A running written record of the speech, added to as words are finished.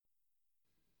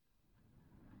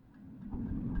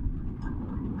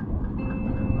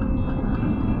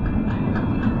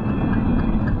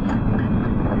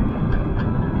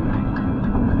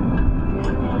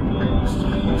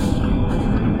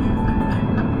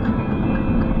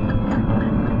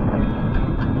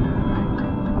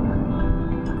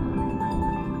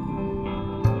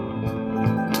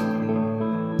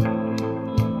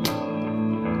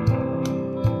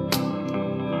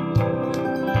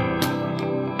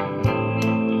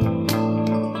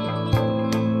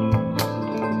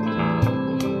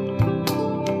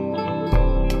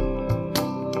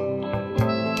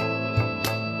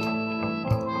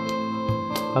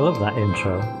love that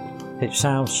intro. It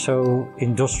sounds so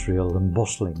industrial and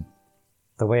bustling,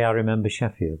 the way I remember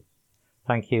Sheffield.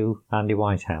 Thank you, Andy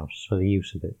Whitehouse, for the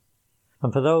use of it.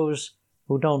 And for those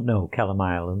who don't know Kelham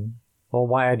Island, or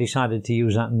why I decided to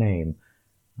use that name,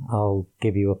 I'll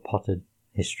give you a potted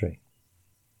history.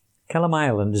 Kelham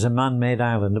Island is a man-made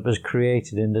island that was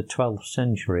created in the 12th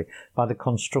century by the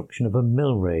construction of a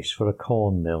mill race for a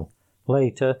corn mill.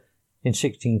 Later, in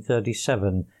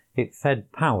 1637, it fed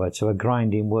power to a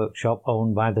grinding workshop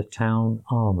owned by the town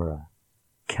armourer,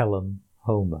 Kelham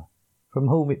Homer, from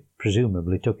whom it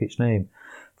presumably took its name.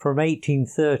 From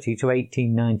 1830 to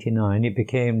 1899 it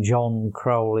became John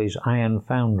Crowley's Iron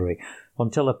Foundry,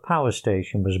 until a power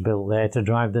station was built there to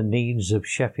drive the needs of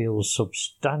Sheffield's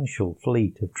substantial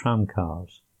fleet of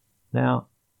tramcars. Now,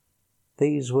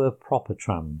 these were proper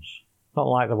trams, not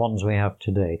like the ones we have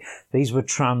today. These were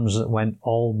trams that went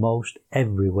almost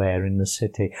everywhere in the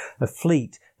city, a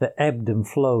fleet that ebbed and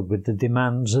flowed with the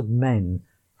demands of men,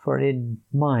 for in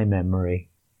my memory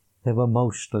they were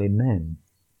mostly men.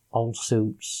 Old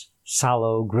suits,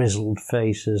 sallow, grizzled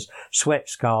faces, sweat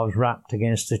scarves wrapped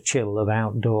against the chill of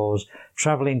outdoors,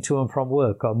 travelling to and from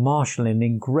work or marshalling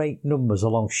in great numbers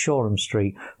along Shoreham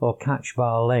Street or Catch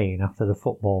Bar Lane after the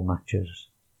football matches.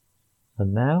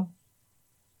 And now,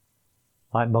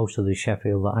 like most of the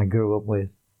Sheffield that I grew up with,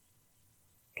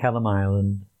 Kelham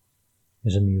Island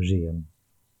is a museum.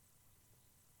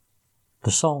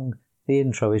 The song the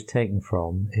intro is taken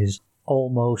from is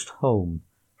Almost Home,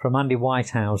 from Andy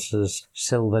Whitehouse's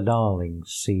Silver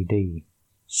Darlings CD,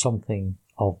 Something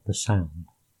of the Sound.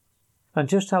 And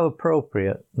just how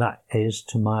appropriate that is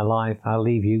to my life, I'll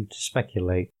leave you to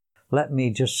speculate. Let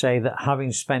me just say that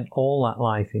having spent all that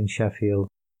life in Sheffield,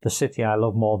 the city I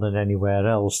love more than anywhere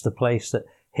else, the place that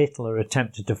Hitler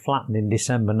attempted to flatten in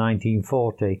December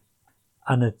 1940,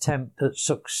 an attempt that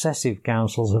successive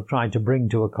councils have tried to bring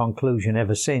to a conclusion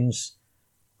ever since,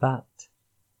 that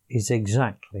is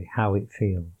exactly how it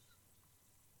feels.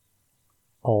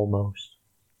 Almost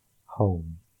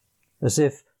home. As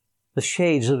if the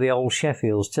shades of the old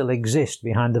Sheffield still exist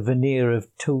behind the veneer of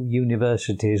two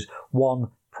universities,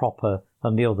 one proper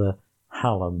and the other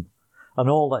Hallam. And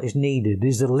all that is needed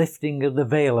is the lifting of the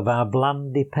veil of our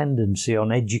bland dependency on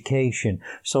education,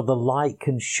 so the light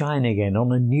can shine again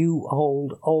on a new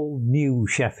old new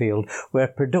Sheffield, where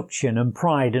production and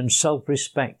pride and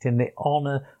self-respect in the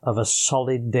honour of a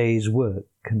solid day's work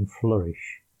can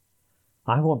flourish.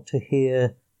 I want to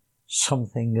hear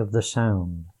something of the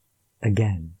sound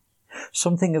again.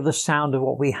 Something of the sound of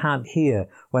what we had here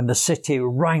when the city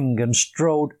rang and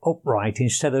strode upright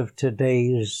instead of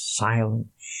today's silent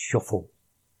shuffle,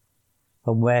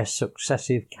 and where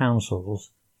successive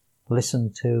councils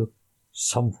listened to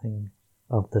something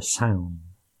of the sound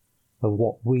of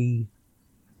what we,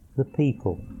 the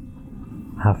people,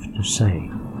 have to say.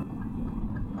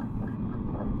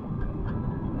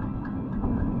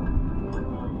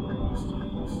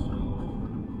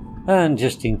 And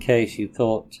just in case you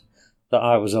thought that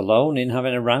I was alone in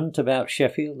having a rant about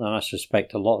Sheffield, and I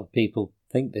suspect a lot of people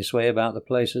think this way about the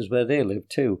places where they live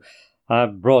too,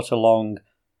 I've brought along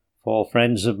 4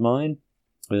 friends of mine.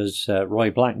 There's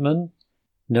Roy Blackman,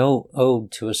 No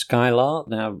Ode to a Skylark.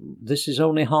 Now, this is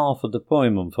only half of the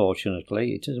poem,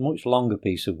 unfortunately. It is a much longer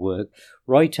piece of work.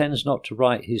 Roy tends not to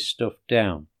write his stuff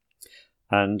down,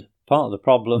 and part of the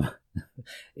problem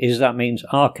is that means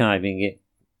archiving it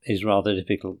is rather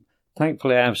difficult.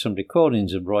 Thankfully, I have some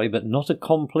recordings of Roy, but not a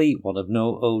complete one of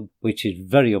No Ode, which is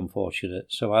very unfortunate.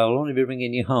 So I'll only be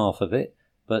bringing you half of it,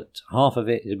 but half of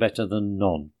it is better than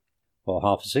none, or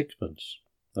half a sixpence,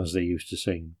 as they used to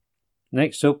sing.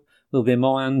 Next up will be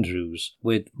Mo Andrews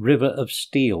with River of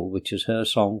Steel, which is her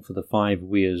song for the 5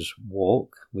 Weirs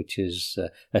Walk, which is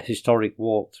a historic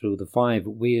walk through the 5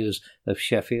 weirs of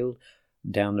Sheffield,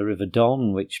 down the River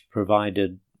Don, which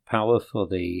provided power for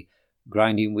the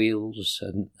grinding wheels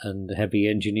and heavy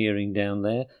engineering down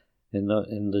there in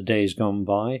the days gone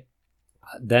by.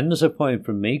 Then there's a poem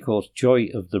from me called Joy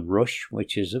of the Rush,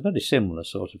 which is a very similar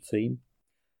sort of theme.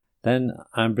 Then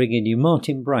I'm bringing you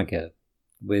Martin Bragger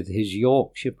with his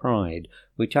Yorkshire Pride,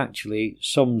 which actually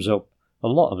sums up a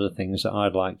lot of the things that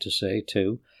I'd like to say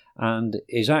too, and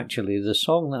is actually the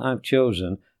song that I've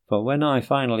chosen for when I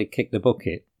finally kick the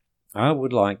bucket. I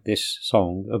would like this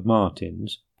song of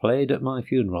Martin's played at my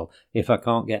funeral. If I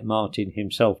can't get Martin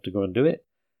himself to go and do it,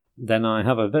 then I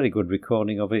have a very good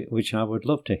recording of it, which I would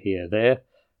love to hear there,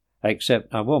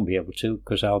 except I won't be able to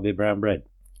because I'll be brown bread,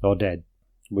 or dead,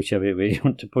 whichever way you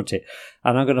want to put it.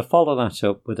 And I'm going to follow that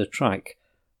up with a track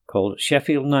called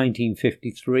Sheffield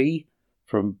 1953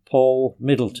 from Paul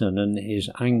Middleton and his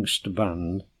Angst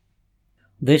Band.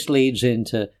 This leads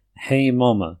into Hey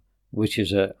Mama, which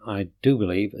is, I do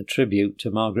believe, a tribute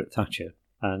to Margaret Thatcher.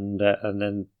 And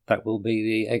then that will be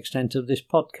the extent of this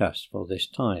podcast for this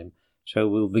time. So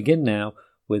we'll begin now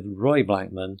with Roy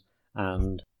Blackman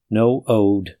and No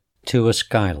Ode to a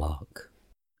Skylark.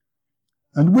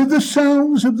 And with the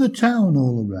sounds of the town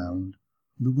all around,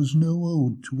 there was no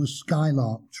ode to a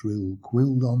skylark trill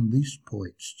quilled on this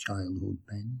poet's childhood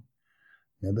pen.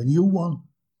 Never knew one,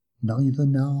 neither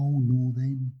now nor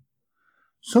then.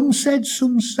 Some said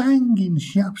some sang in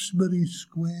Shaftesbury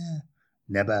Square.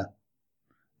 Never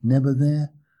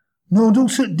there. No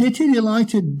dulcet ditty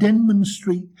delighted Denman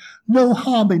Street. No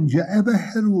harbinger ever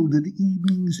heralded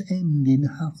evening's end in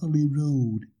Hatherley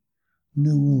Road.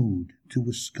 No ode to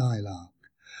a skylark.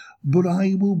 But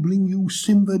I will bring you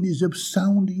symphonies of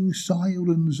sounding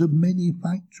sirens of many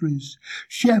factories,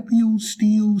 Sheffield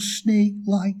steel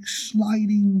snake-like,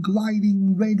 sliding,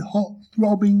 gliding, red-hot,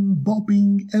 throbbing,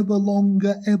 bobbing, ever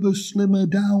longer, ever slimmer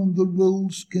down the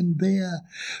road's conveyor,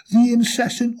 the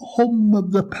incessant hum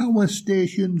of the power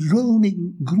station,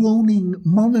 droning, groaning,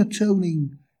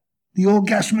 monotoning, the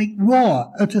orgasmic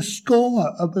roar at a score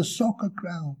of a soccer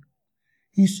crowd.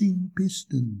 Hissing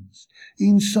pistons,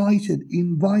 incited,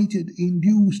 invited,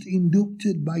 induced,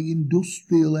 inducted by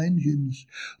industrial engines,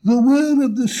 the whir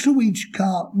of the sewage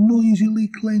cart noisily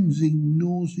cleansing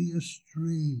nauseous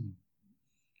drains.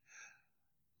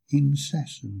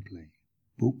 Incessantly,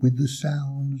 but with the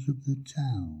sounds of the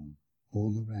town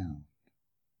all around.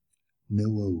 No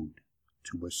ode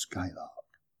to a skylark.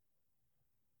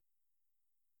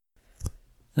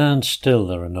 And still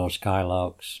there are no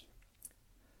skylarks.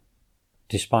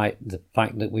 Despite the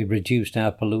fact that we've reduced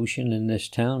our pollution in this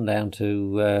town down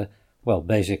to,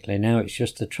 basically now it's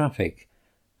just the traffic.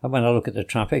 And when I look at the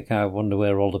traffic, I wonder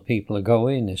where all the people are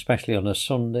going, especially on a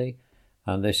Sunday.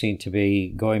 And they seem to be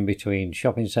going between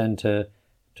shopping centre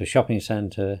to shopping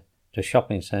centre to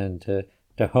shopping centre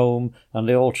to home. And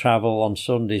they all travel on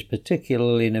Sundays,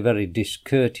 particularly in a very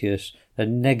discourteous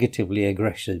and negatively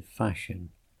aggressive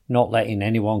fashion. Not letting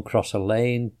anyone cross a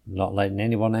lane, not letting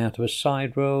anyone out of a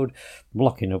side road,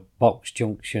 blocking up box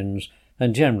junctions,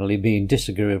 and generally being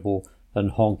disagreeable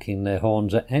and honking their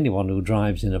horns at anyone who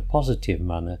drives in a positive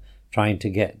manner, trying to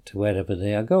get to wherever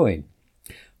they are going.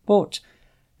 But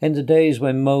in the days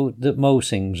when Mo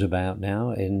sings about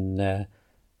now, in the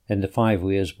Five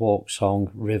Years Walk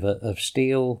song River of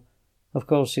Steel, of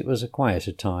course it was a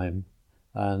quieter time,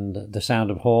 and the sound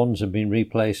of horns had been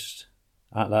replaced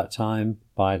at that time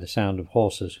by the sound of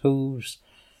horses' hooves,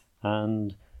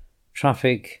 and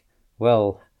traffic,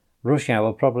 rush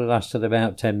hour probably lasted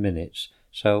about 10 minutes.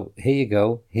 So here you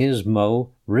go, here's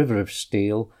Mo, River of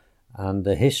Steel, and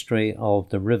the history of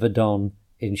the River Don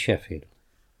in Sheffield.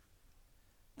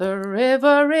 The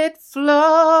river it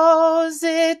flows,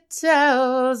 it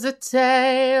tells a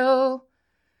tale.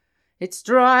 Its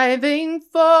driving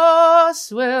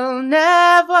force will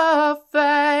never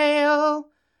fail.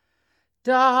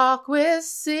 Dark with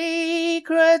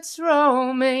secrets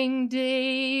roaming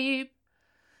deep,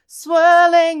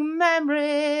 swirling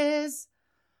memories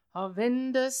of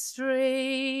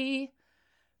industry.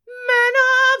 Men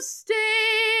of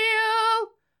steel,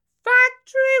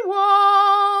 factory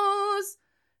walls,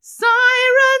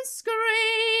 sirens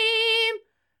scream,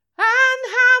 and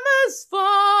hammers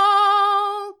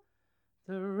fall.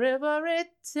 The river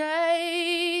it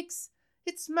takes,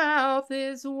 its mouth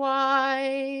is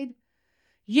wide.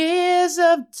 Years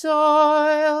of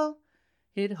toil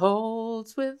it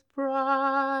holds with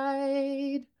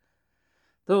pride.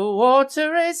 The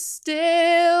water is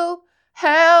still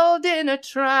held in a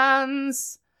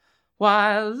trance,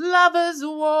 while lovers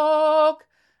walk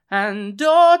and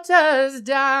daughters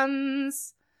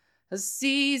dance. As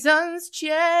seasons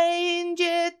change,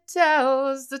 it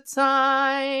tells the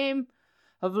time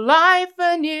of life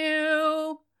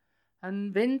anew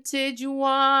and vintage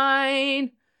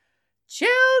wine.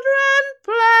 Children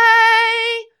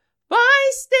play by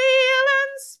steel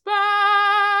and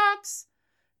sparks.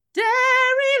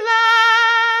 Dairy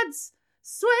lads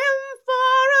swim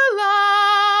for a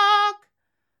lark.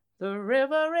 The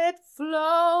river it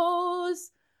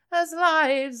flows as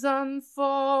lives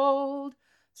unfold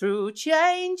through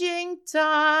changing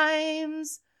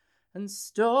times and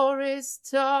stories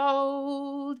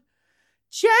told.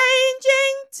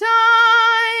 Changing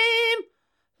time,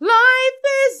 life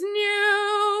is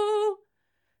new,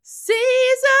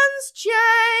 seasons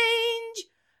change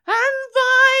and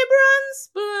vibrance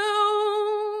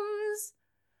blooms.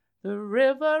 The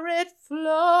river it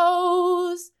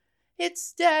flows,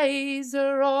 its days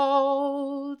are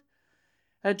old,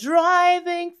 a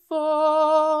driving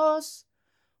force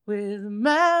with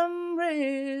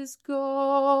memories gold.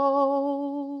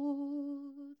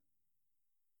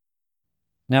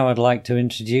 Now I'd like to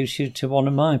introduce you to one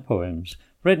of my poems,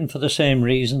 written for the same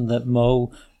reason that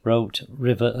Moe wrote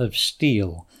River of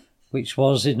Steel, which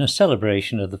was in a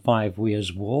celebration of the 5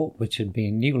 Years' War, which had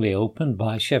been newly opened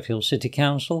by Sheffield City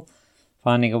Council,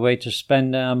 finding a way to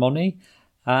spend our money,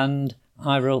 and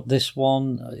I wrote this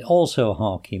one also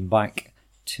harking back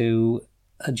to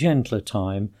a gentler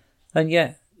time, and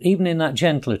yet even in that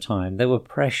gentler time there were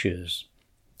pressures,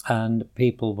 and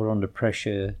people were under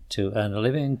pressure to earn a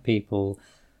living. People,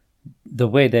 the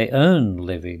way they earned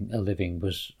a living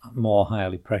was more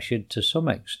highly pressured to some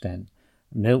extent.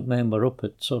 Milkmen were up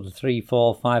at sort of 3,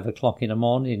 4, 5 o'clock in the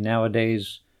morning.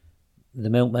 Nowadays the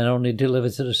milkmen only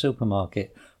deliver to the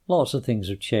supermarket. Lots of things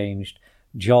have changed.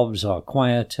 Jobs are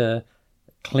quieter,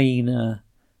 cleaner,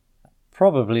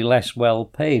 probably less well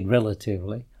paid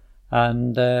relatively,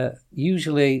 and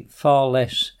usually far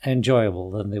less enjoyable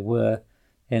than they were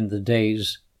in the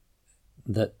days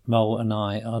that Moe and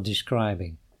I are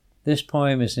describing. This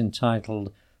poem is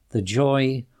entitled The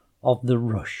Joy of the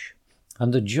Rush,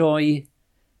 and the joy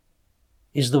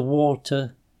is the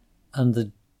water, and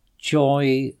the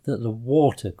joy that the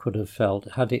water could have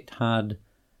felt had it had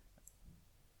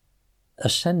a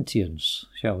sentience,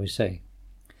 shall we say.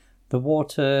 The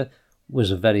water was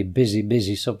a very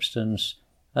busy substance,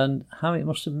 and how it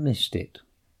must have missed it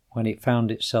when it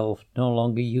found itself no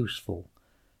longer useful,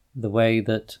 the way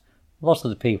that a lot of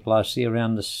the people I see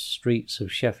around the streets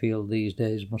of Sheffield these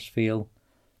days must feel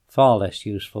far less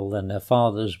useful than their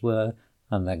fathers were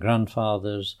and their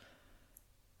grandfathers,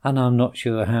 and I'm not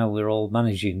sure how we're all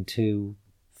managing to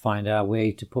find our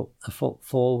way to put a foot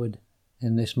forward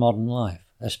in this modern life,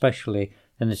 especially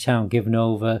in a town given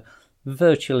over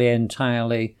virtually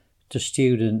entirely to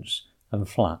students and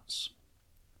flats.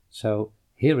 So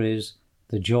here is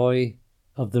The Joy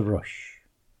of the Rush.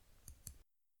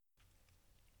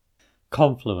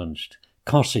 Confluenced,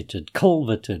 cosseted,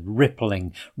 culverted,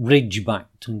 rippling,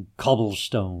 ridge-backed and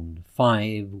cobblestoned,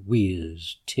 5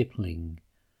 weirs tippling,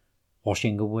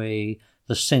 washing away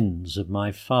the sins of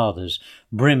my fathers,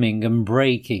 brimming and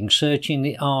breaking, searching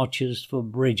the arches for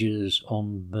bridges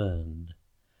unburned,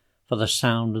 for the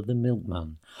sound of the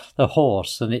milkman, the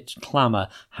horse and its clamour,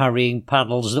 harrying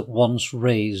paddles that once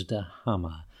raised a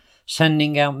hammer,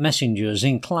 sending out messengers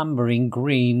in clambering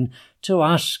green to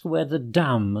ask where the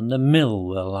dam and the mill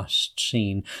were last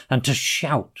seen, and to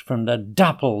shout from the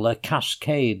dapple, the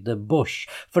cascade, the bush,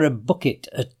 for a bucket,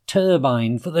 a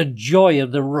turbine, for the joy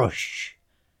of the rush.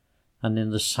 And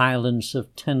in the silence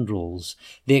of tendrils,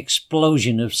 the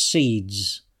explosion of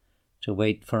seeds, to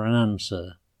wait for an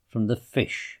answer from the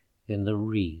fish in the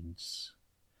reeds.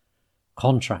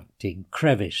 Contracting,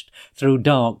 creviced, through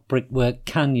dark brickwork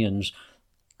canyons,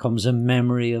 comes a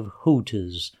memory of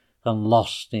hooters and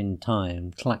lost in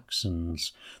time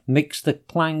klaxons, mix the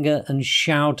clangour and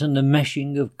shout and the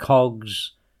meshing of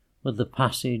cogs with the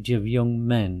passage of young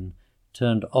men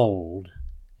turned old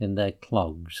in their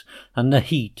clogs, and the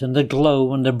heat and the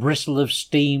glow and the bristle of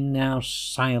steam now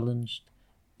silenced,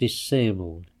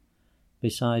 disabled,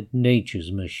 beside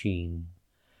nature's machine,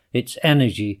 its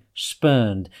energy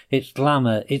spurned, its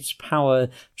glamour, its power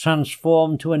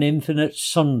transformed to an infinite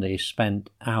Sunday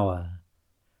spent hour.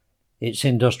 Its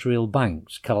industrial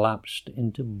banks collapsed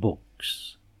into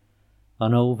books,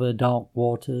 and over dark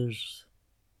waters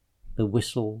the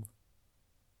whistle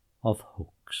of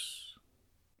hooks.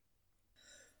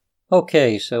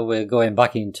 Okay, so we're going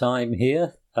back in time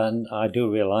here, and I do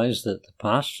realise that the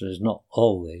past is not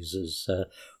always as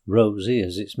rosy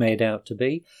as it's made out to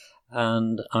be,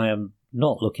 and I am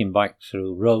not looking back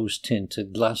through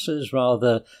rose-tinted glasses,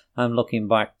 rather I'm looking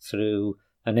back through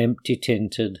an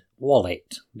empty-tinted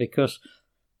wallet, because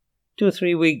 2 or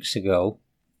 3 weeks ago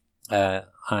I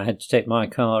had to take my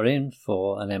car in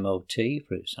for an MOT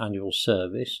for its annual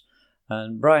service,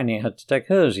 and Bryony had to take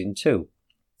hers in too.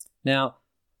 Now,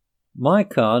 my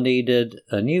car needed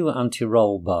a new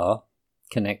anti-roll bar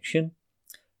connection,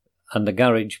 and the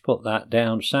garage put that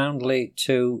down soundly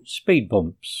to speed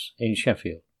bumps in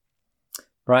Sheffield.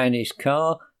 Bryony's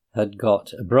car had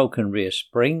got a broken rear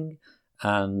spring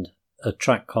and a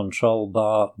track control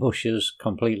bar bushes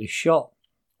completely shot.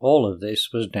 All of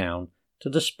this was down to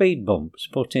the speed bumps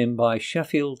put in by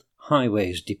Sheffield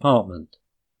Highways Department.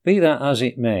 Be that as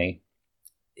it may,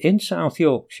 in South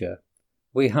Yorkshire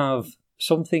we have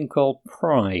something called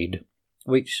pride,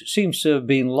 which seems to have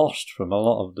been lost from a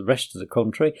lot of the rest of the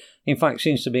country. In fact,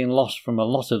 seems to have been lost from a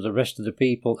lot of the rest of the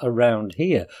people around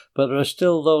here. But there are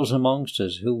still those amongst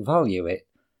us who value it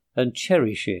and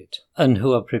cherish it, and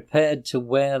who are prepared to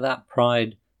wear that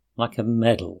pride like a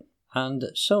medal. And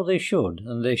so they should,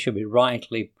 and they should be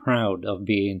rightly proud of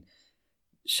being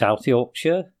South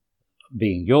Yorkshire,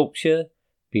 being Yorkshire,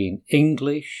 being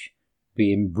English,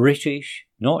 being British,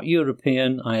 not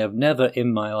European. I have never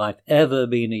in my life ever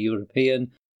been a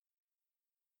European.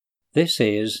 This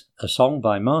is a song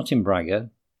by Martin Bragger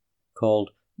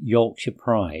called Yorkshire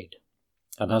Pride.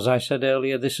 And as I said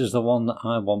earlier, this is the one that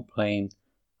I want playing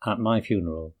at my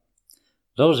funeral.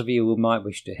 Those of you who might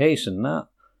wish to hasten that,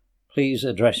 please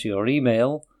address your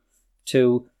email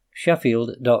to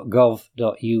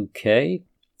sheffield.gov.uk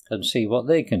and see what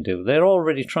they can do. They're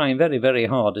already trying very, very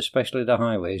hard, especially the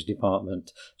Highways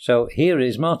Department. So here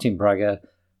is Martin Bragger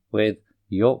with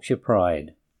Yorkshire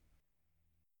Pride.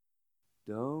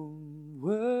 Don't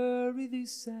worry thee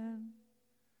sent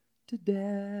to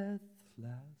death,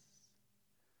 lass.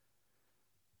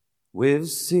 We've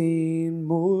seen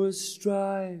more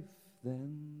strife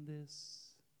than this,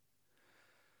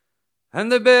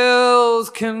 and the bills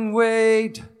can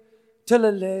wait till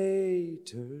a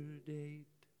later date.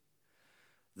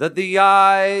 That the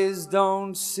eyes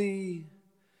don't see,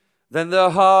 then the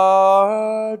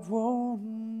heart won't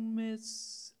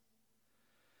miss.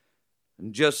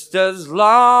 And just as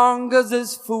long as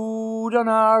there's food on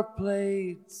our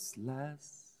plates,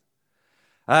 lass,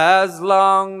 as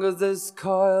long as there's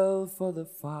coil for the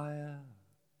fire,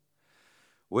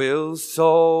 we'll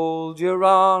soldier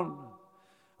on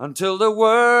until the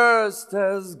worst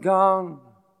has gone.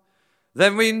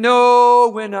 Then we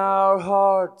know in our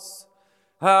hearts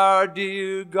our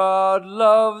dear God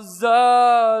loves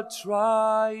a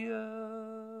trier.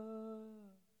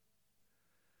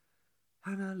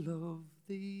 And I love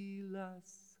thee,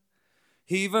 lass,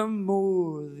 even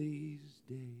more these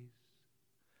days.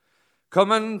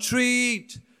 Come and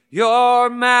treat your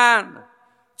man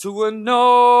to a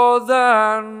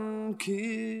northern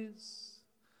kiss,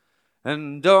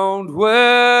 and don't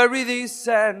worry thee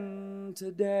sent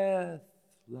to death,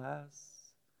 lass.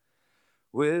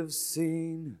 We've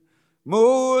seen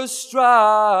more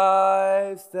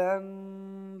strife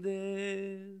than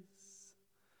this.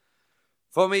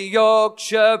 For me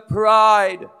Yorkshire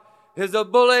pride is a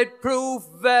bulletproof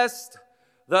vest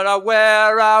that I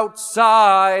wear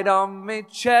outside on me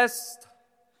chest.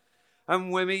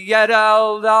 And when me yet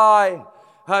I'll die,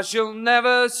 I shall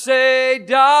never say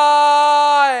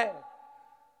die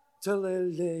till they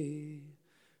lay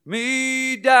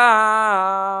me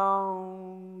down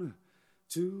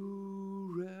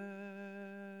to rest.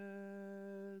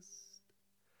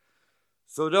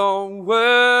 So don't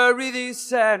worry thee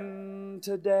sent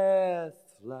to death,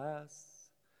 lass.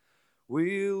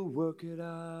 We'll work it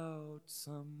out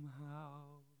somehow,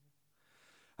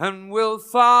 and we'll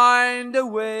find a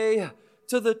way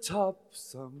to the top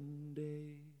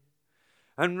someday.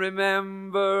 And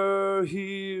remember,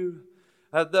 here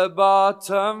at the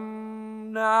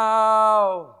bottom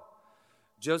now,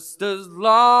 just as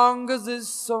long as there's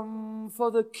some for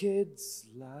the kids,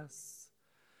 lass,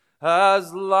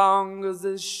 as long as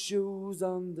there's shoes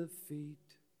on the feet,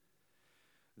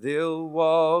 they'll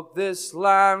walk this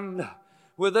land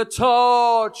with a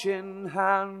torch in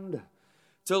hand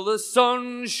till the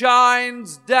sun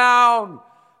shines down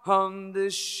on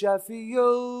this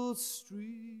Sheffield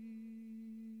street.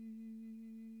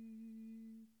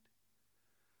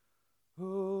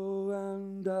 Oh,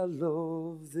 and I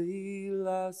love thee,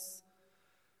 lass,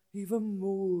 even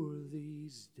more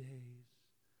these days.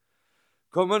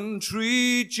 Come and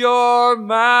treat your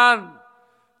man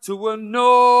to a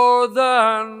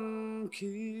northern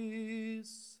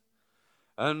kiss,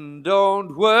 and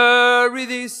don't worry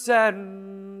thee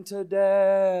sent to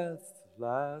death,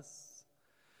 lass.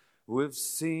 We've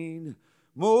seen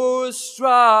more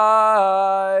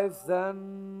strife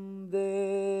than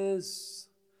this.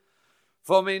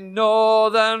 For me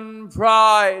northern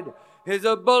pride is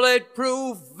a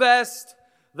bulletproof vest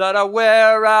that I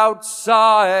wear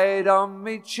outside on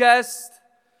me chest.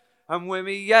 And when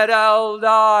me yet I'll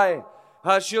die,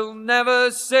 I shall never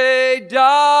say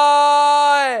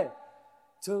die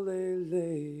till they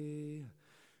lay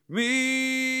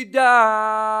me down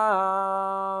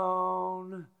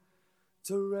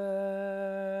to rest.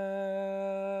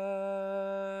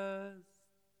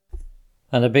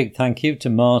 And a big thank you to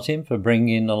Martin for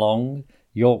bringing along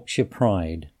Yorkshire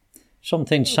Pride.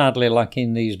 Something sadly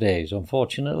lacking these days,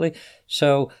 unfortunately.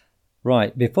 So,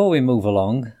 right, before we move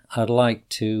along, I'd like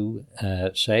to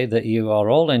say that you are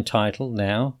all entitled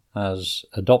now, as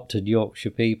adopted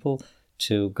Yorkshire people,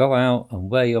 to go out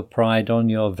and wear your pride on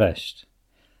your vest.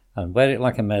 And wear it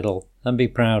like a medal and be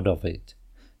proud of it.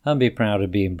 And be proud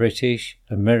of being British,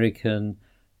 American,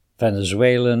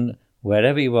 Venezuelan,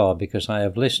 wherever you are, because I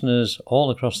have listeners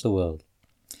all across the world.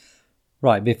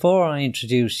 Right, before I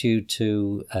introduce you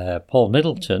to Paul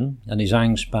Middleton and his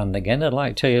Angst Band again, I'd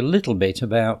like to tell you a little bit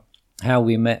about how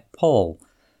we met Paul.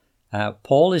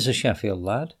 Paul is a Sheffield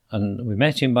lad, and we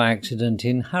met him by accident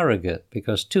in Harrogate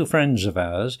because two friends of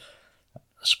ours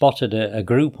spotted a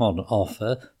Groupon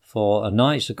offer for a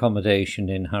night's accommodation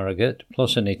in Harrogate,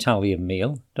 plus an Italian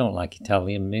meal. Don't like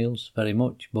Italian meals very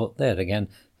much, but there again,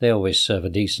 they always serve a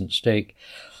decent steak.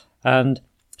 And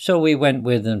so we went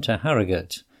with them to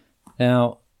Harrogate.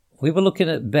 Now, we were looking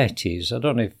at Betty's. I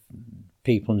don't know if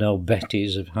people know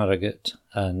Betty's of Harrogate,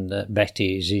 and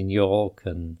Betty's in York,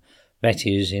 and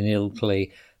Betty's in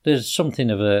Ilkley. There's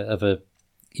something of a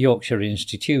Yorkshire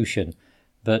institution,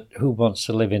 but who wants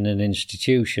to live in an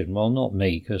institution? Well, not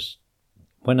me, because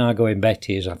when I go in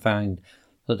Betty's, I find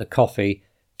that the coffee,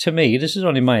 to me, this is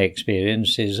only my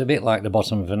experience, is a bit like the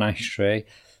bottom of an ashtray,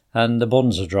 and the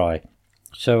buns are dry,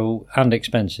 and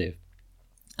expensive.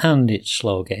 And it's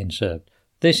slow getting served.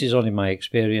 This is only my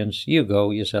experience. You go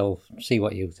yourself, see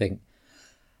what you think.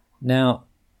 Now,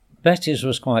 Betty's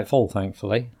was quite full,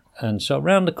 thankfully, and so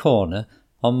round the corner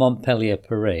on Montpellier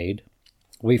Parade,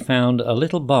 we found a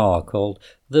little bar called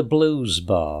the Blues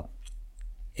Bar.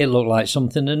 It looked like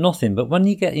something and nothing, but when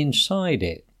you get inside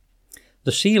it,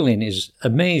 the ceiling is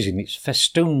amazing. It's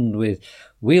festooned with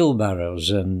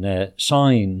wheelbarrows and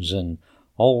signs and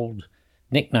old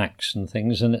knickknacks and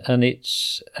things, and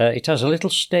it has a little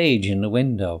stage in the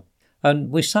window. And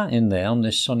we sat in there on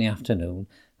this sunny afternoon,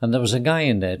 and there was a guy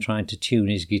in there trying to tune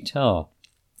his guitar.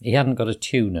 He hadn't got a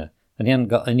tuner, and he hadn't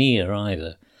got an ear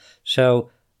either.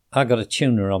 So I got a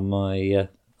tuner on my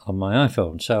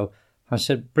iPhone. So I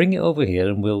said, bring it over here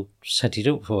and we'll set it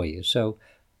up for you. So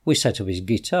we set up his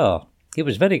guitar. He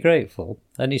was very grateful,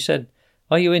 and he said,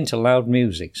 are you into loud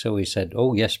music? So we said,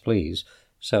 oh, yes, please.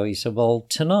 So he said, well,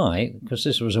 tonight, because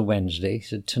this was a Wednesday, he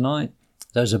said, tonight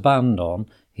there's a band on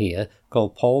here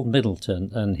called Paul Middleton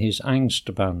and his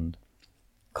Angst Band.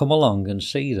 Come along and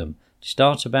see them. They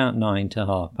start about 9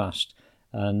 to past,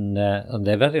 and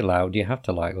they're very loud. You have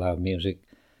to like loud music.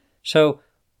 So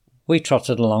we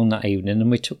trotted along that evening, and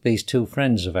we took these two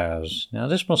friends of ours. Now,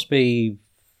 this must be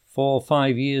 4 or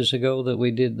 5 years ago that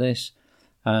we did this,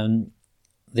 and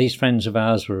these friends of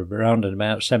ours were around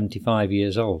about 75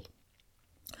 years old.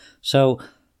 So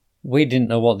we didn't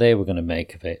know what they were going to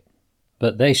make of it.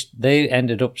 But they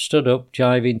ended up stood up,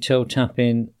 jiving,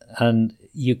 toe-tapping, and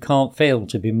you can't fail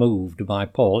to be moved by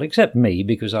Paul, except me,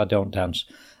 because I don't dance,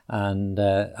 and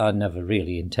I never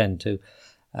really intend to.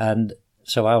 And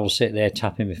so I will sit there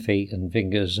tapping my feet and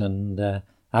fingers and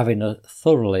having a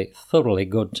thoroughly, thoroughly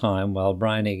good time while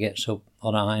Bryony gets up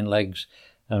on her hind legs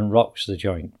and rocks the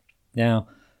joint. Now,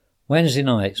 Wednesday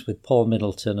nights with Paul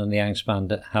Middleton and the Angst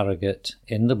Band at Harrogate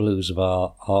in the Blues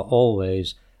Bar are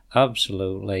always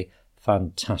absolutely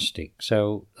fantastic.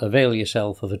 So avail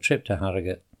yourself of a trip to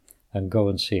Harrogate and go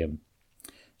and see him.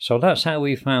 So that's how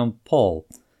we found Paul.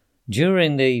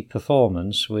 During the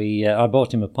performance, I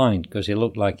bought him a pint because he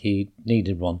looked like he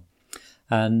needed one.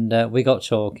 And we got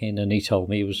talking, and he told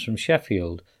me he was from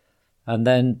Sheffield. And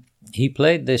then he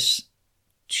played this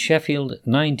Sheffield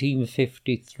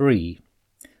 1953,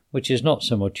 which is not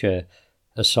so much a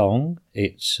song.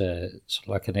 It's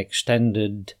like an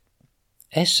extended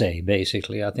essay,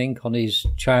 basically, I think, on his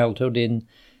childhood in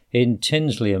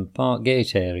Tinsley and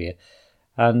Parkgate area.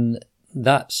 And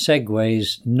that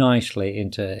segues nicely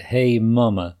into Hey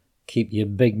Mama, Keep Your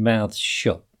Big Mouth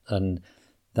Shut. And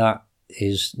that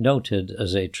is noted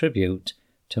as a tribute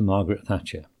to Margaret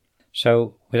Thatcher.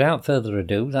 So, without further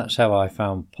ado, that's how I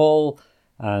found Paul,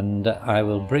 and I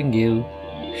will bring you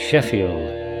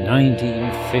Sheffield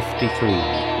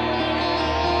 1953.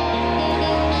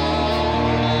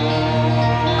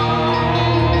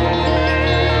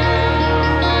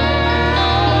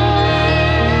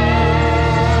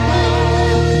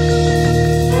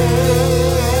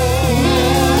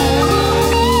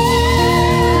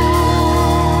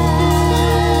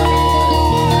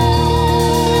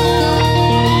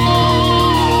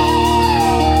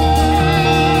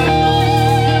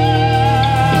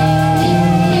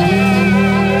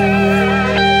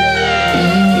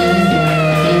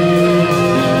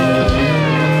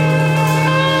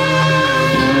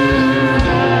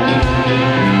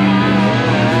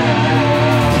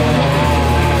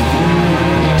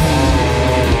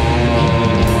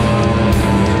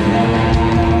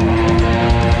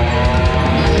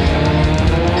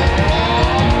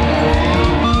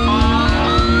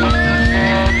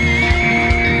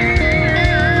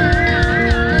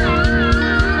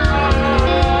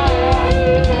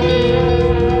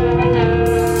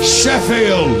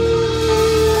 Sheffield,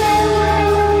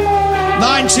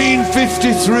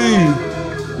 1953.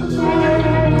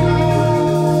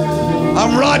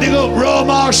 I'm riding up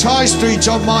Romarsh High Street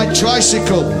on my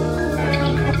tricycle.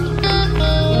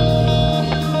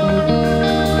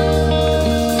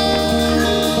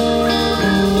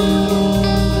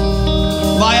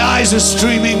 My eyes are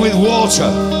streaming with water.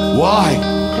 Why?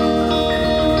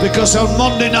 Because on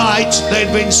Monday night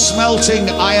they'd been smelting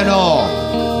iron ore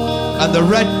and the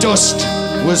red dust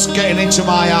was getting into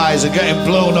my eyes and getting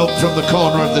blown up from the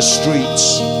corner of the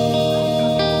streets.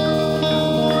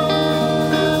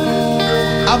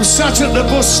 I'm sat at the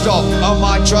bus stop on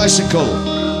my tricycle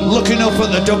looking up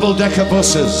at the double-decker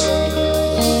buses,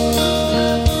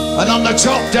 and on the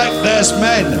top deck there's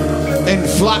men in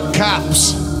flat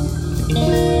caps,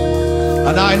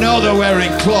 and I know they're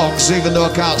wearing clogs even though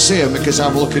I can't see them because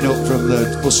I'm looking up from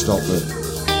the bus stop there.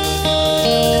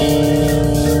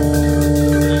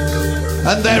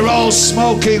 And they're all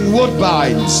smoking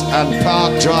Woodbines and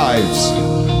Park Drives.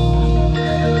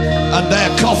 And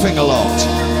they're coughing a lot.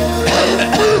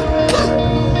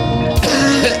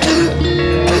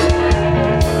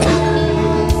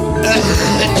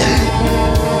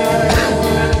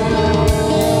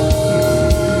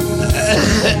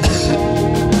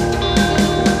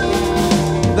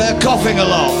 They're coughing a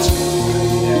lot.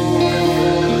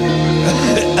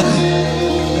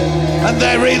 And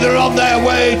they're either on their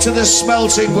way to the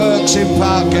smelting works in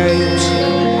Parkgate,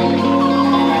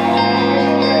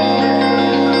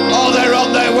 or they're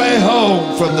on their way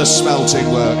home from the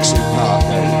smelting works in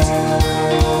Parkgate.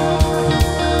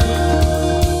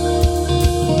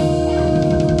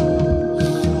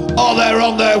 Or they're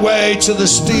on their way to the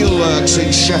steelworks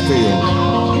in Sheffield.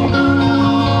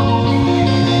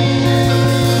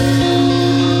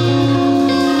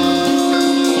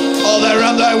 They're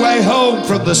on their way home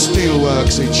from the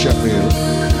steelworks in Sheffield.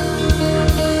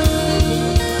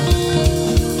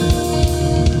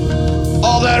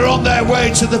 Or they're on their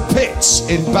way to the pits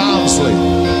in Barnsley.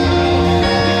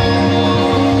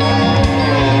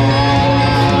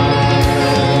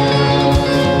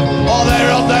 Or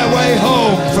they're on their way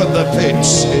home from the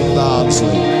pits in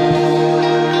Barnsley.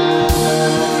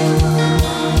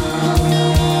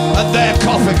 And they're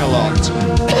coughing a lot.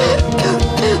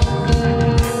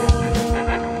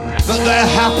 But they're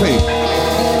happy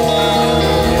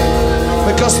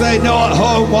because they know at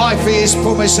home wifey is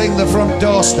pumicing the front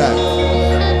doorstep.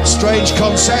 Strange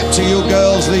concept to you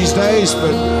girls these days,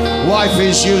 but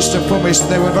wifeys used to pumice.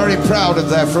 They were very proud of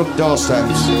their front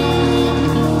doorsteps.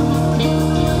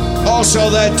 Also,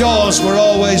 their doors were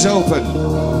always open.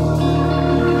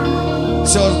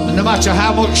 So no matter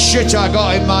how much shit I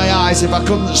got in my eyes, if I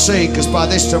couldn't see, because by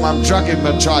this time I'm dragging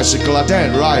my tricycle, I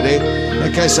daren't ride it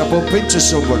in case I bump into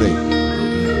somebody.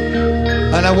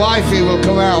 And a wifey will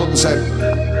come out and say,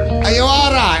 "Are you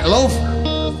all right, love?"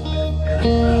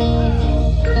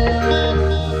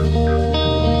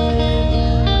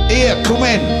 "Here, come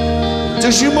in.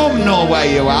 Does your mum know where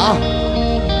you are?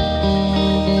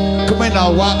 Come in,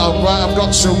 I've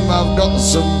got some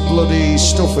bloody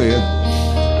stuff here.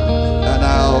 And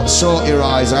I'll sort your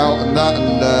eyes out and that,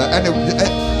 and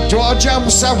anyway, do you want a jam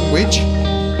sandwich?"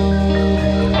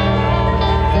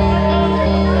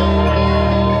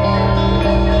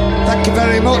 "Thank you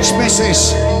very much,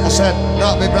 missus." I said,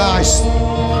 "That'd be nice."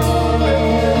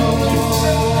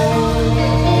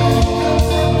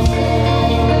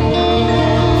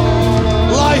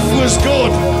 Life was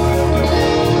good.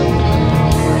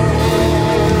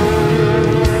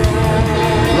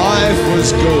 Life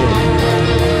was good.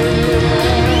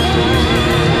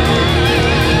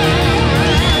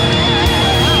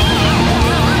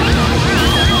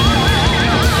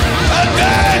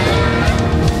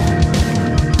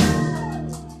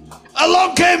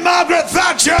 Along came Margaret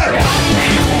Thatcher!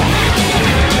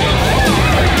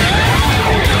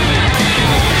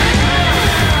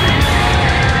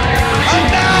 And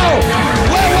now,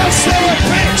 where once there were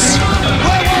pits,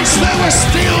 where once there were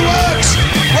steelworks,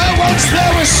 where once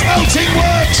there were smelting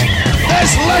works,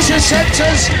 there's leisure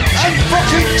centres and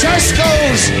fucking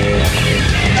Tesco's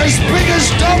as big as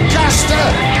Doncaster.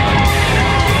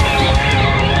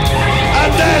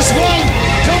 And there's one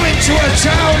coming to a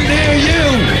town near you.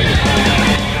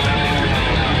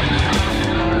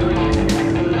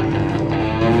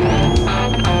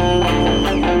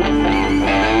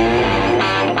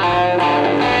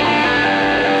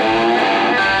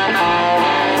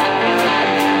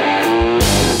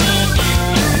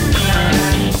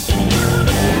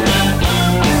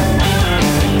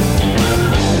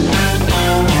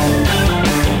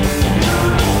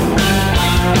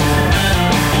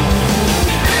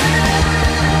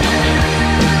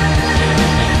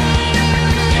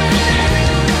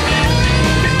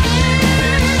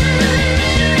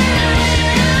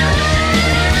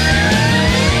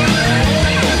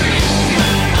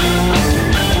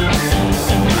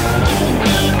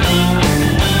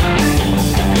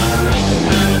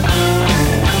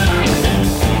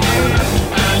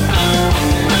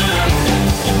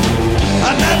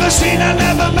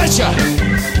 never met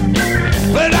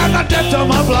you, but I'm not deaf, I'm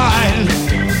not blind.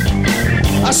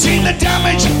 I've seen the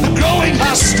damage, the growing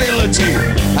hostility.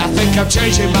 I think I'm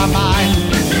changing my mind.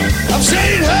 I'm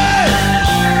saying, hey,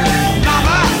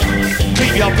 mama,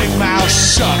 keep your big mouth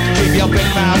shut, keep your big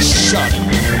mouth shut.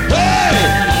 Hey,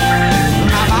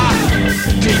 mama,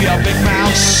 keep your big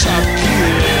mouth shut.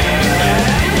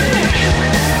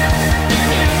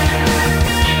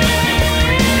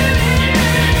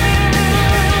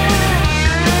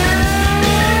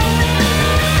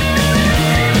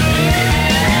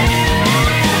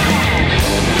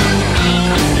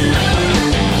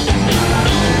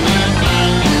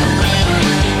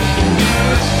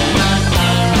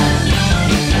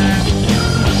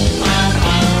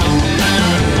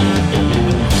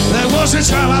 Was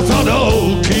a time I thought,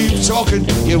 oh, keep talking,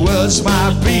 your words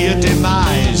might be a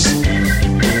demise.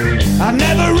 I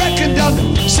never reckoned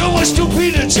on so much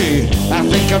stupidity. I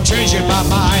think I'm changing my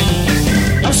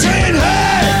mind. I'm saying,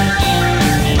 hey,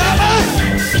 mama,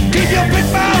 keep your big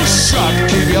mouth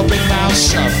shut, keep your big mouth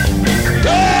shut.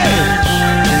 Hey,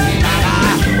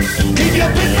 mama, keep your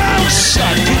big mouth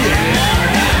shut,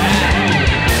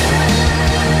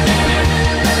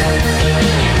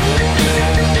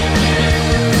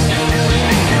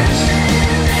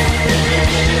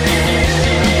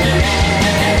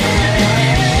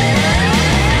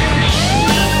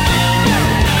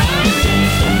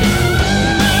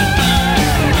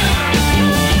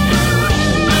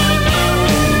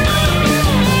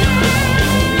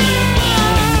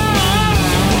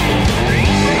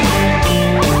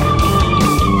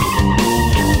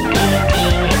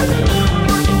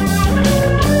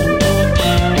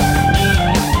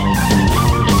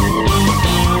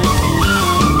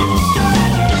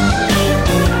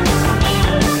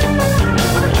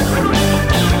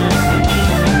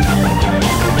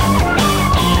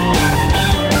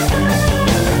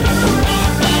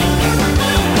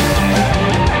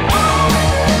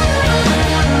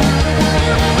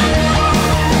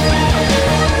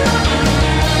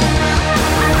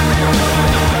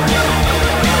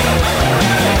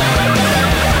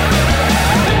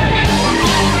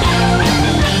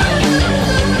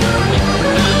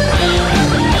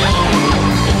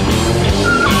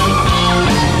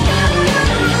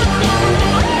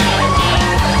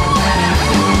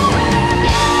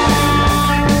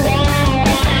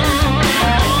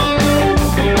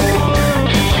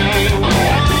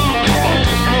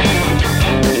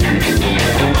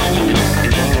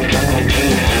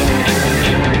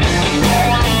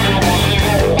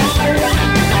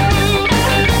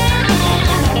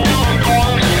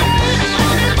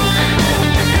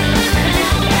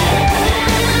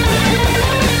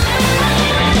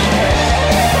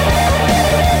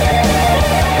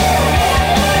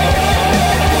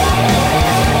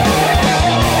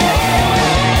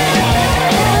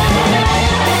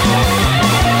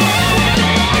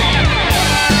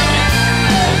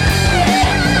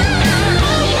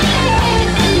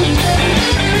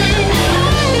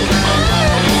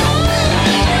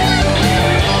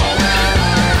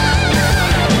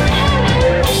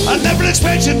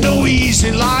 expecting no ease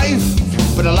in life,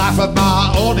 but a life of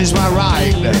my own is my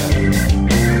right.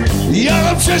 Your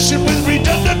obsession with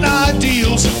redundant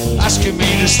ideals, asking me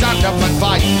to stand up and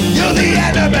fight. You're the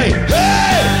enemy.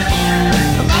 Hey,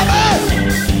 mama,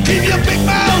 keep your big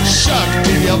mouth shut.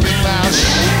 Keep your big mouth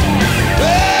shut.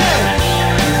 Hey,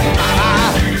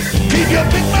 mama, keep your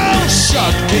big mouth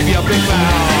shut. Keep your big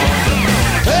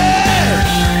mouth. Hey,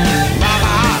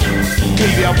 mama,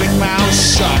 keep your big mouth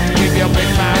shut. Keep your big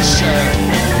mouth shut.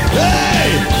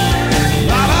 Hey,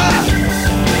 mama.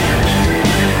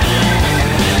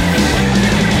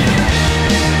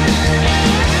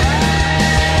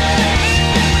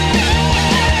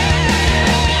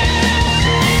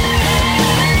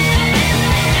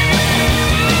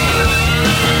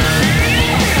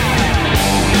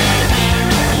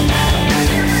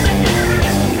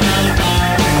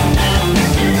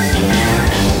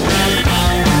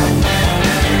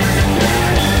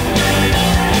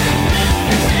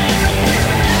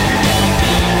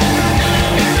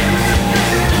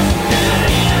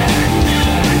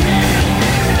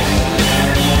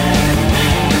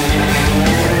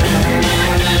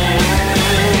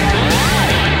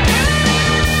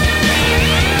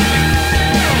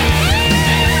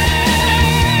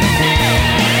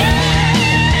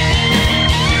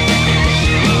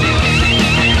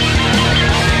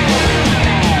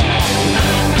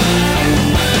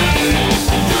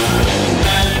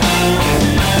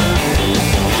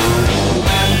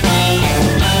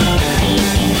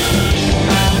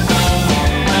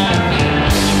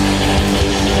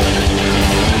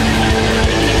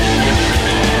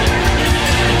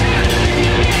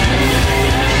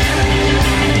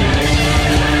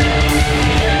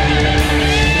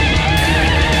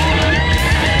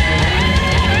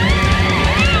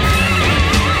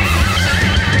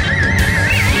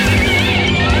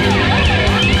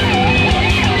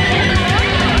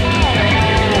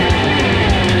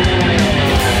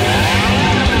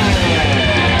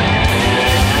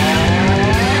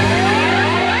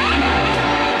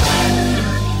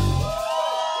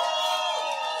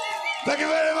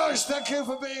 thank you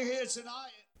for being here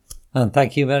tonight. And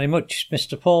thank you very much,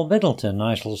 Mr. Paul Middleton.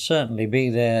 I shall certainly be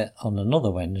there on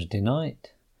another Wednesday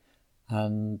night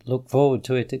and look forward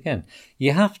to it again.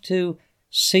 You have to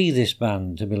see this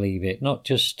band to believe it, not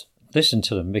just listen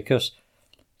to them, because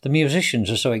the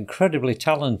musicians are so incredibly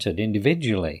talented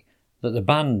individually that the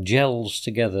band gels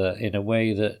together in a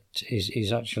way that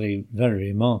is actually very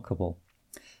remarkable.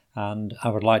 And I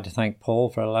would like to thank Paul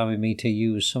for allowing me to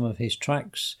use some of his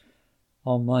tracks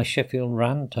on my Sheffield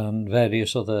Rant and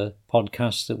various other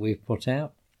podcasts that we've put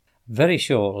out. Very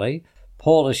shortly,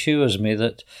 Paul assures me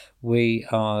that we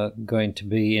are going to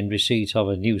be in receipt of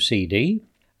a new CD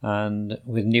and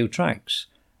with new tracks.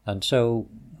 And so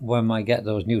when I get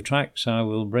those new tracks, I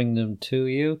will bring them to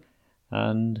you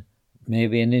and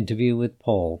maybe an interview with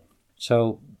Paul.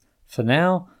 So for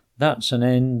now, that's an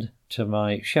end to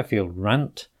my Sheffield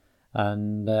Rant,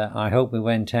 and I hope we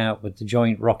went out with the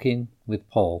joint rocking with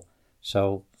Paul.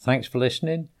 So thanks for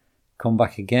listening. Come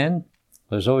back again.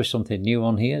 There's always something new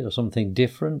on here, or something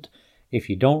different. If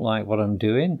you don't like what I'm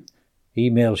doing,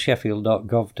 email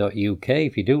sheffield.gov.uk.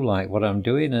 If you do like what I'm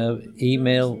doing,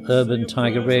 email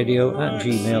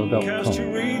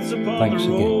urbantigerradio@gmail.com. Thanks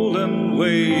again.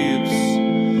 Waves.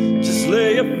 Just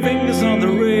lay your fingers on the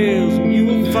rails and you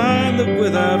will find that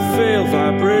without fail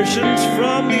vibrations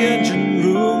from the engine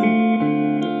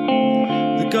room,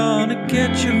 they're gonna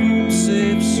get you home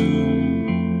safe soon.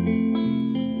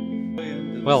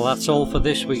 Well, that's all for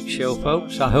this week's show,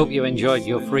 folks. I hope you enjoyed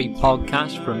your free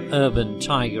podcast from Urban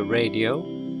Tiger Radio.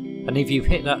 And if you've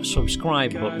hit that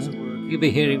subscribe button, you'll be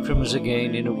hearing from us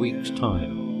again in a week's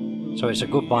time. So it's a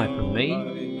goodbye from me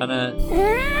and a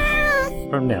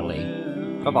from Nelly.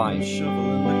 Bye-bye.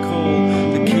 Shovel in the coal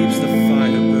that keeps the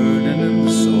fire